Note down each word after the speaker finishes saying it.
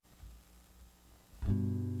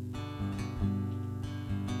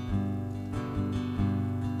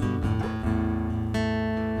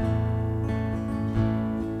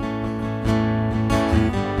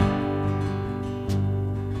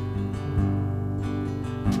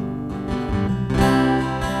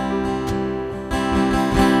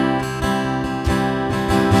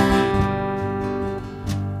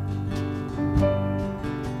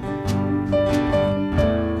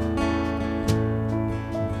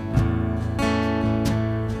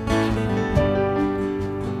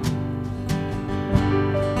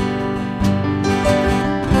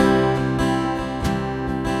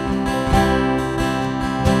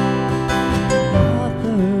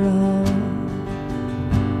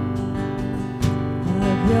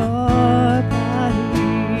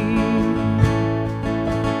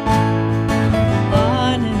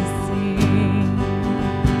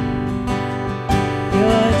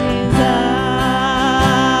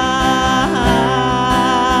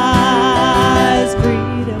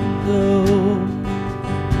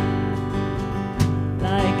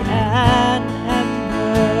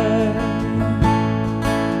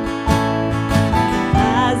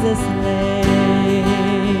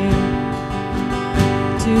slave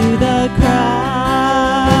to the Christ.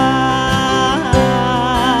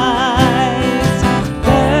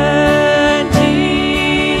 Burn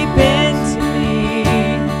deep into me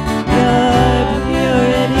your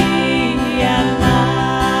purity and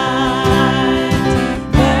light.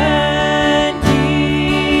 Burn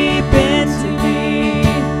deep into me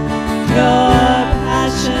your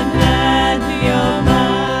passion and your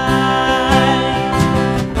might.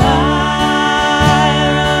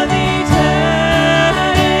 Fire of eternity.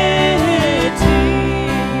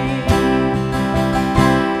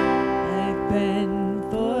 I've been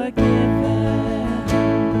forgiven.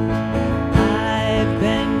 I've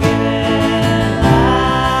been given life.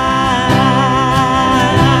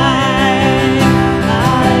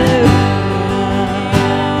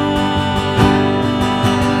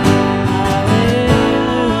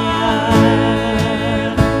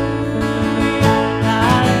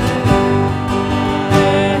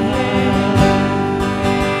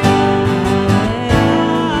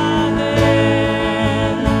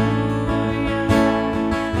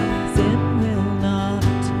 Sin will not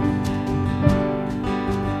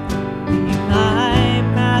be my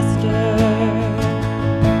master.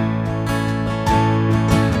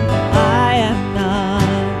 I am not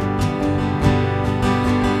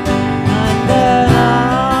under law.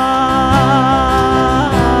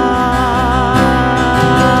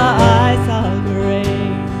 I saw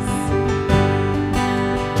grace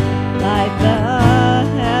like the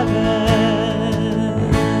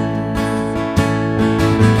heavens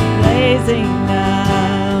blazing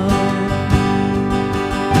down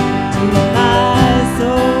to my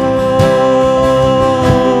soul.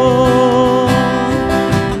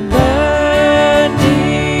 Burn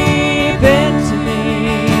deep into me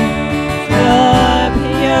your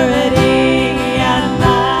purity and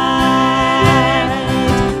light.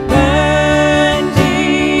 Burn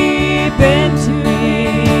deep into me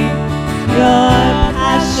your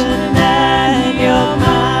passion and your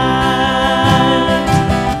might.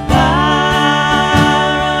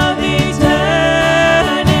 Fire of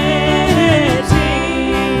eternity.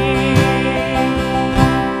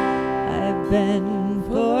 I've been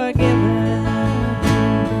forgiven.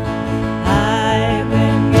 I've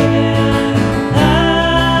been given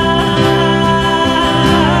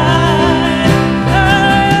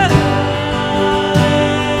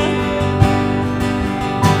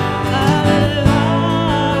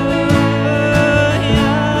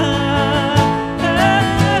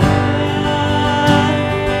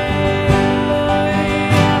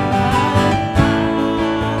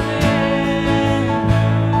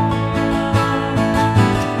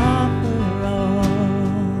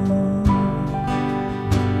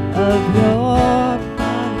of your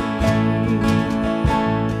body,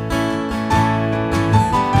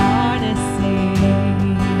 harnessing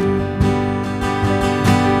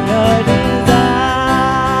your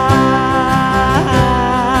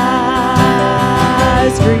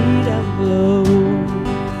desires. Freedom blows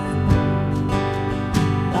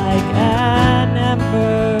like an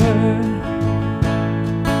ember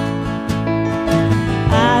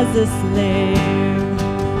as a slave